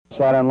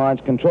Saturn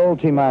launch control.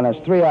 T-minus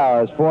 3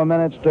 hours, 4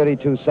 minutes,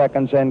 32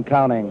 seconds, and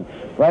counting.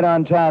 Right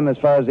on time as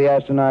far as the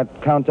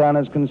astronaut countdown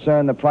is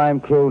concerned. The prime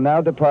crew now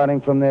departing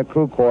from their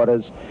crew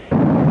quarters.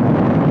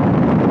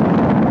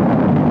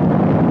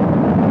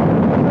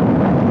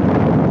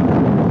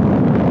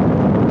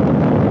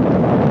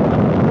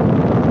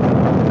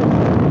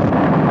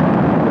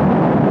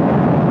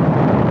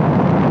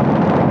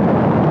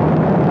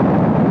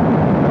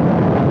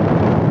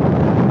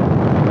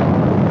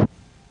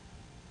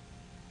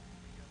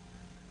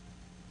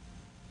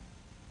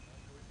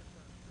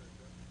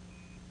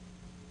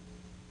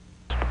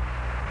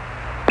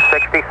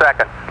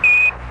 Seconds.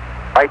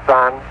 Lights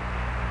on.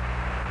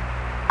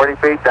 40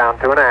 feet down,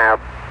 2.5.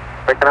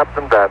 Picking up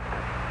some dust.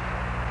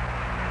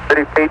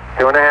 30 feet,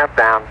 2.5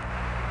 down.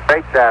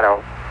 Straight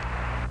shadow.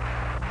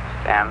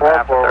 Stand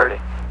by for 30.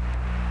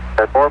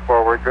 At 4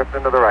 forward, drift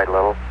into the right a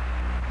little.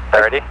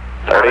 30.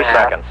 30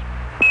 seconds.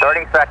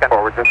 30 seconds.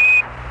 Forward, just.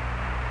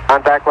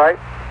 Contact light.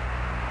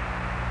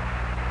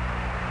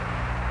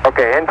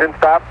 Okay, engine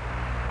stop.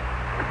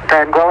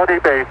 Tranquility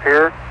Base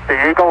here.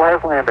 The Eagle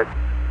has landed.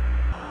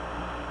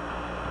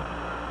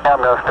 I'm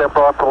going to step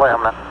off the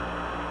limb.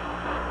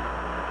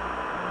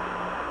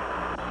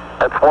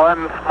 That's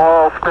one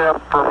small step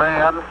for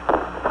man,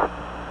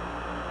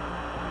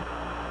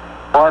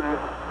 one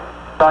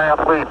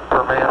giant leap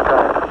for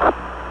mankind.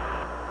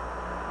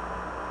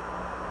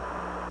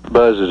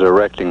 Buzz is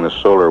erecting the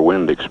solar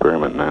wind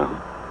experiment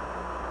now.